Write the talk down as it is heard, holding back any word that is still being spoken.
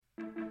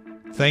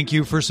Thank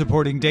you for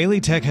supporting Daily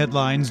Tech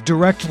Headlines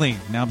directly.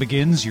 Now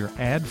begins your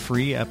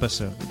ad-free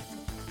episode.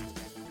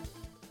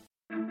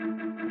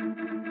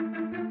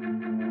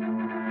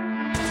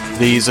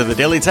 These are the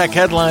Daily Tech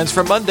Headlines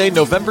for Monday,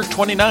 November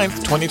 29th,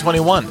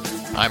 2021.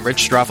 I'm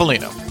Rich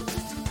Straffolino.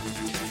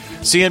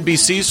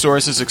 CNBC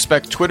sources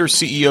expect Twitter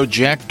CEO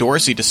Jack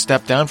Dorsey to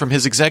step down from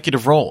his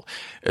executive role.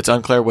 It's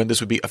unclear when this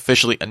would be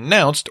officially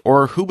announced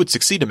or who would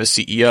succeed him as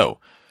CEO.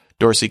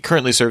 Dorsey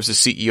currently serves as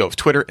CEO of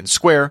Twitter and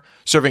Square,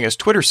 serving as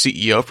Twitter's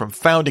CEO from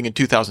founding in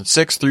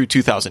 2006 through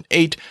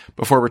 2008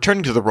 before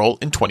returning to the role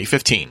in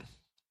 2015.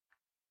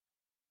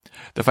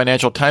 The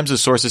Financial Times'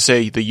 sources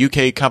say the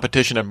UK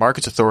Competition and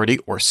Markets Authority,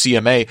 or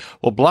CMA,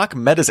 will block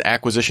Meta's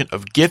acquisition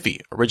of Giphy,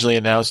 originally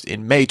announced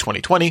in May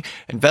 2020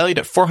 and valued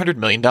at $400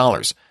 million.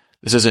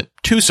 This isn't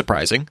too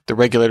surprising. The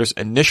regulator's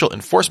initial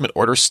enforcement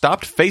order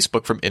stopped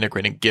Facebook from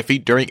integrating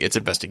Giphy during its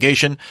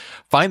investigation,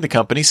 fined the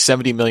company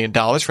 $70 million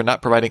for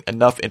not providing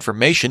enough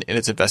information in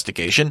its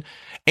investigation,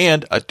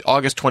 and an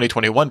August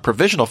 2021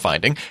 provisional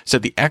finding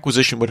said the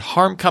acquisition would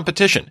harm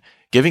competition,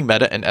 giving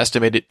Meta an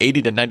estimated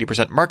 80 to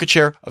 90% market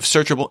share of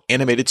searchable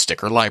animated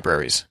sticker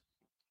libraries.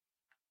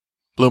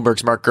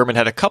 Bloomberg's Mark Gurman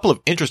had a couple of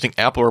interesting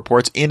Apple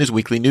reports in his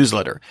weekly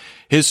newsletter.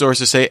 His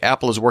sources say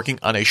Apple is working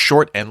on a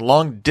short and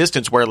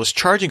long-distance wireless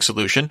charging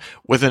solution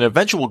with an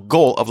eventual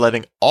goal of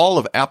letting all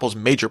of Apple's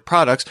major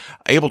products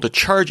able to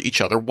charge each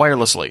other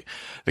wirelessly.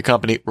 The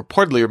company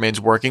reportedly remains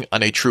working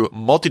on a true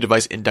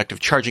multi-device inductive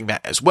charging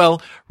mat as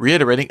well,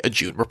 reiterating a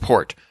June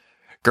report.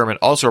 Gurman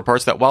also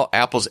reports that while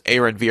Apple's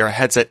AR and VR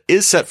headset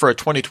is set for a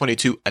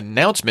 2022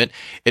 announcement,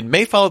 it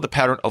may follow the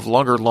pattern of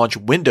longer launch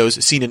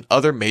windows seen in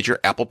other major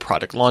Apple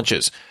product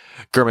launches.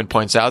 Gurman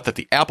points out that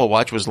the Apple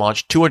Watch was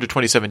launched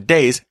 227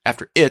 days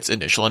after its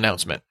initial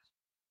announcement.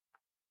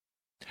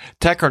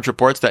 TechCrunch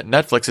reports that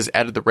Netflix has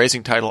added the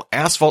racing title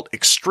Asphalt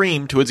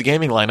Extreme to its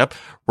gaming lineup,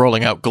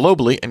 rolling out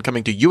globally and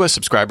coming to U.S.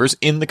 subscribers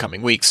in the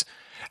coming weeks.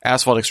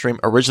 Asphalt Extreme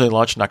originally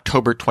launched in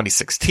October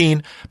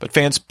 2016, but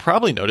fans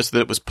probably noticed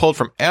that it was pulled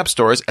from app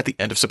stores at the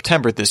end of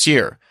September this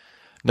year.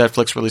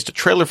 Netflix released a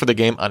trailer for the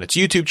game on its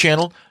YouTube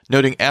channel,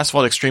 noting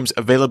Asphalt Extreme's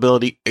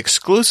availability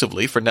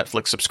exclusively for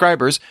Netflix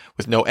subscribers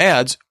with no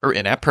ads or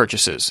in-app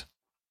purchases.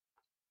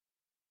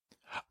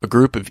 A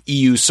group of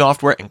EU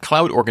software and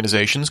cloud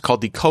organizations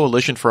called the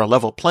Coalition for a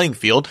Level Playing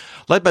Field,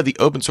 led by the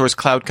open-source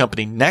cloud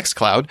company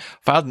Nextcloud,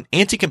 filed an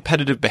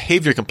anti-competitive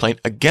behavior complaint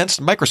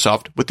against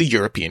Microsoft with the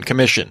European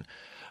Commission.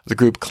 The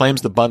group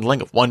claims the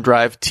bundling of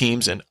OneDrive,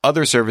 Teams, and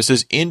other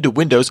services into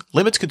Windows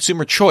limits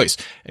consumer choice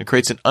and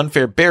creates an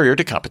unfair barrier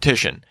to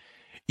competition.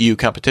 EU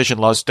competition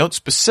laws don't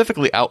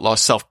specifically outlaw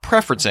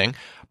self-preferencing,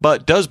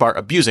 but does bar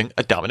abusing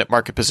a dominant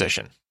market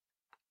position.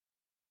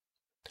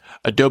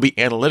 Adobe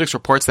Analytics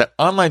reports that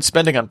online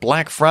spending on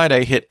Black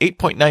Friday hit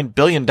 $8.9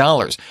 billion,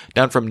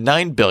 down from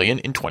 $9 billion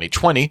in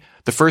 2020,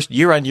 the first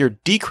year-on-year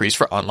decrease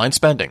for online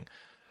spending.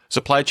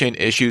 Supply chain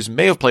issues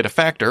may have played a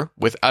factor,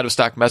 with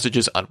out-of-stock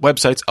messages on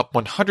websites up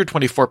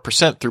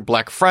 124% through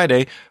Black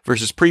Friday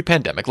versus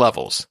pre-pandemic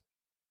levels.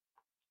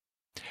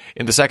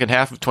 In the second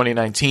half of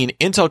 2019,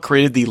 Intel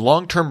created the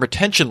Long-Term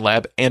Retention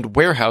Lab and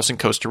Warehouse in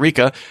Costa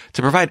Rica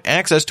to provide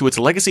access to its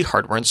legacy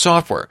hardware and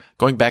software,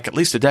 going back at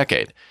least a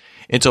decade.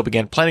 Intel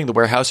began planning the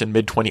warehouse in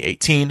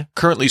mid-2018,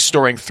 currently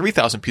storing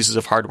 3,000 pieces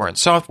of hardware and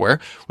software,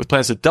 with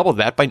plans to double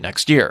that by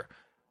next year.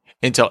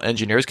 Intel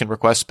engineers can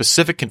request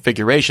specific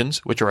configurations,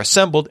 which are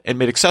assembled and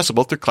made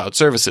accessible through cloud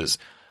services.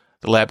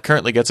 The lab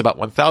currently gets about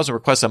 1,000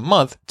 requests a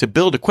month to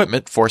build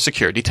equipment for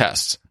security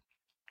tests.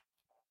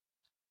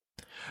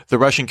 The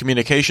Russian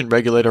communication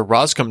regulator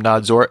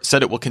Roskomnadzor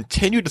said it will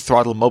continue to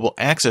throttle mobile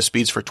access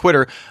speeds for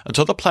Twitter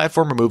until the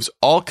platform removes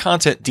all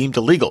content deemed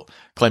illegal,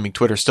 claiming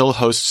Twitter still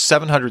hosts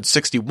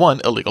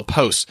 761 illegal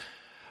posts.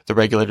 The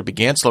regulator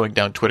began slowing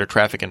down Twitter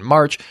traffic in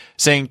March,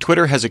 saying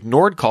Twitter has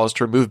ignored calls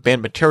to remove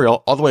banned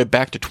material all the way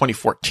back to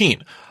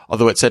 2014,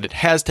 although it said it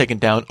has taken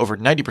down over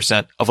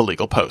 90% of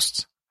illegal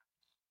posts.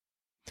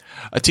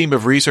 A team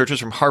of researchers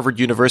from Harvard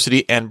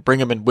University and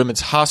Brigham and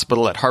Women's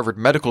Hospital at Harvard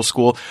Medical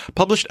School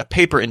published a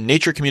paper in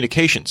Nature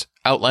Communications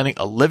outlining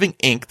a living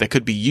ink that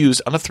could be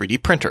used on a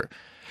 3D printer.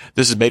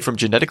 This is made from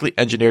genetically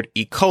engineered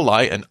E.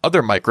 coli and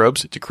other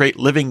microbes to create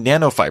living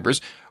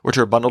nanofibers, which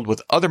are bundled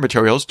with other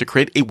materials to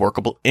create a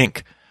workable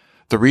ink.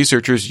 The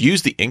researchers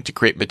use the ink to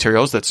create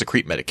materials that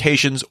secrete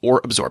medications or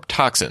absorb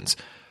toxins.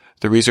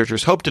 The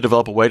researchers hope to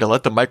develop a way to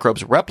let the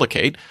microbes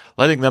replicate,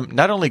 letting them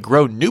not only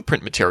grow new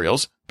print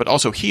materials, but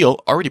also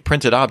heal already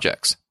printed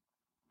objects.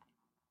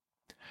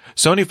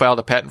 Sony filed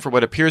a patent for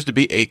what appears to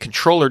be a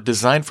controller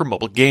designed for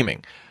mobile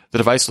gaming. The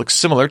device looks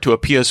similar to a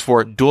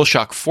PS4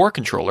 DualShock 4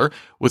 controller,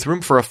 with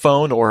room for a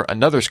phone or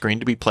another screen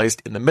to be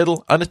placed in the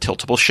middle on a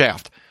tiltable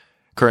shaft.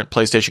 Current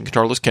PlayStation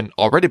controllers can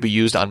already be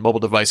used on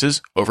mobile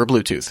devices over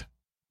Bluetooth.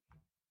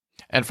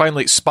 And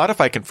finally,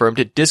 Spotify confirmed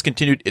it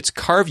discontinued its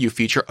Car View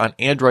feature on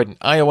Android and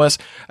iOS,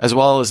 as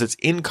well as its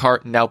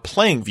in-car Now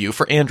Playing view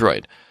for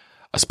Android.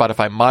 A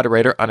Spotify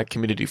moderator on a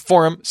community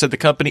forum said the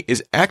company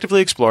is actively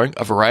exploring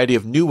a variety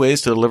of new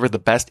ways to deliver the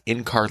best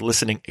in-car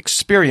listening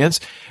experience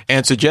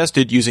and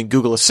suggested using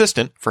Google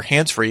Assistant for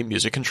hands-free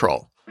music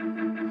control.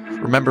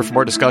 Remember, for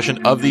more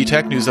discussion of the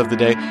tech news of the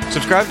day,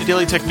 subscribe to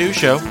Daily Tech News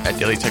Show at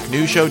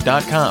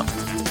dailytechnewsshow.com.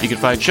 You can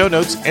find show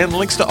notes and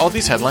links to all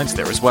these headlines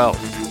there as well.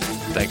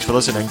 Thanks for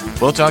listening.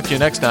 We'll talk to you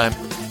next time.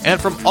 And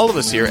from all of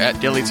us here at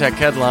Daily Tech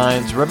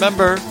Headlines,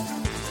 remember,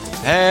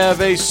 have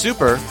a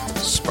super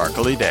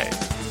sparkly day.